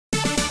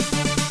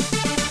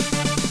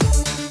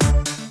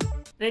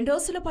2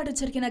 రోజుల పాటు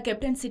జరిగిన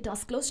కెప్టెన్సీ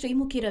టాస్క్ లో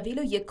శ్రీముఖి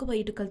రవిలు ఎక్కువ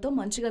ఇటుకలతో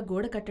మంచిగా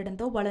గోడ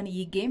కట్టడంతో వాళ్ళని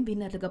ఈ గేమ్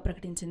విన్నర్లుగా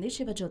ప్రకటించింది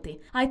శివజ్యోతి.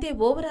 అయితే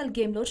ఓవరాల్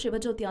గేమ్ లో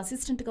శివజ్యోతి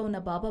అసిస్టెంట్ గా ఉన్న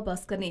బాబా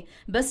భాస్కర్ ని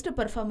బెస్ట్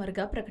పర్ఫార్మర్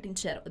గా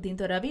ప్రకటించారు.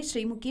 దీంతో రవి,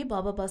 శ్రీముఖి,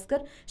 బాబా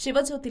భాస్కర్,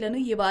 శివజ్యోతిలను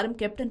ఈ వారం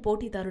కెప్టెన్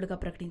పోటీదారులుగా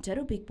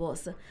ప్రకటించారు బిగ్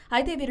బాస్.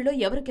 అయితే వీరిలో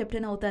ఎవరు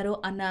కెప్టెన్ అవుతారో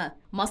అన్న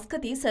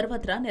మస్కతి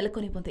సర్వత్రా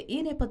నెలకొని ఉంది.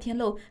 ఈ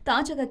నేపథ్యంలో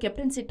తాజాగా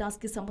కెప్టెన్సీ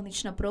టాస్క్ కి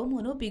సంబంధించిన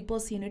ప్రోమోను బిగ్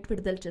బాస్ యూనిట్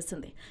విడుదల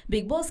చేసింది.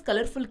 బిగ్ బాస్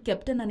కలర్ఫుల్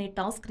కెప్టెన్ అనే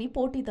టాస్క్ ని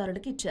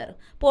పోటీదారులకి ఇచ్చారు.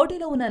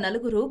 పోటీలో ఉన్న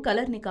నలుగురు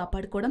కలర్ ని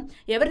కాపాడుకోవడం,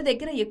 ఎవరి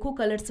దగ్గర ఎక్కువ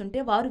కలర్స్ ఉంటే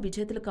వారు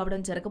విజేతలు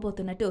కావడం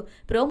జరగబోతున్నట్టు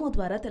ప్రోమో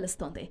ద్వారా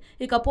తెలుస్తోంది.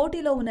 ఇక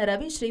పోటీలో ఉన్న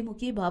రవి,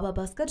 శ్రీముఖి, బాబా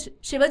భాస్కర్,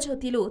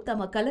 శివజ్యోతిలు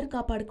తమ కలర్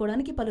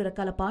కాపాడుకోవడానికి పలు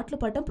రకాల పాటలు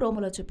పాడటం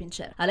ప్రోమోలో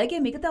చూపించారు. అలాగే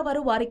మిగతా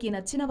వారు వారికి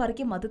నచ్చిన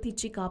వారికి మద్దతు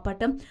ఇచ్చి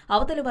కాపాడటం,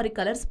 అవతలి వారి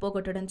కలర్స్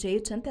పోగొట్టడం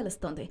చేయొచ్చని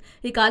తెలుస్తోంది.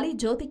 ఇక అలీ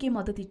జ్యోతికి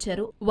మద్దతు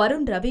ఇచ్చారు,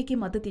 వరుణ్ రవికి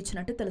మద్దతు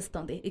ఇచ్చినట్టు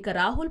తెలుస్తోంది. ఇక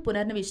రాహుల్,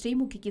 పునర్నవి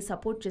శ్రీముఖికి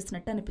సపోర్ట్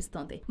చేసినట్టు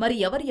అనిపిస్తోంది. మరి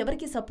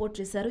ఎవరికి సపోర్ట్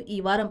చేశారు, ఈ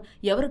వారం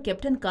ఎవరు కెప్టెన్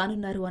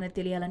కానున్నారు అని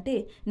తెలియాలంటే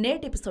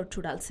నేటి ఎపిసోడ్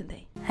చూడాల్సిందే.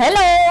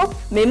 హలో,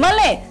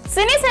 మిమ్మల్ని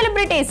సినీ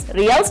సెలబ్రిటీస్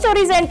రియల్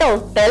స్టోరీస్ ఏంటో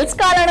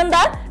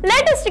తెలుసుకోవాలనుందా?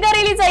 లేటెస్ట్ గా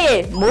రిలీజ్ అయ్యే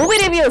మూవీ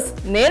రివ్యూస్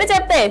నేను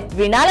చెప్తే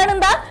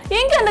వినాలనుందా?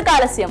 ఇంకెందుకు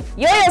ఆలస్యం,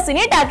 యోయో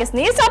సినీ టాకీస్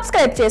ని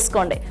సబ్స్క్రైబ్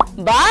చేసుకోండి.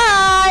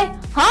 బాయ్.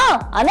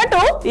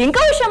 అన్నట్టు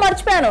ఇంకో విషయం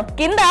మర్చిపోయాను,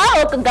 కింద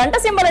ఒక గంట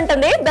సింబల్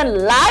ఉంటుంది, దాన్ని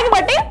లాగి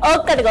బట్టి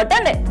ఒక్కటి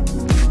కొట్టండి.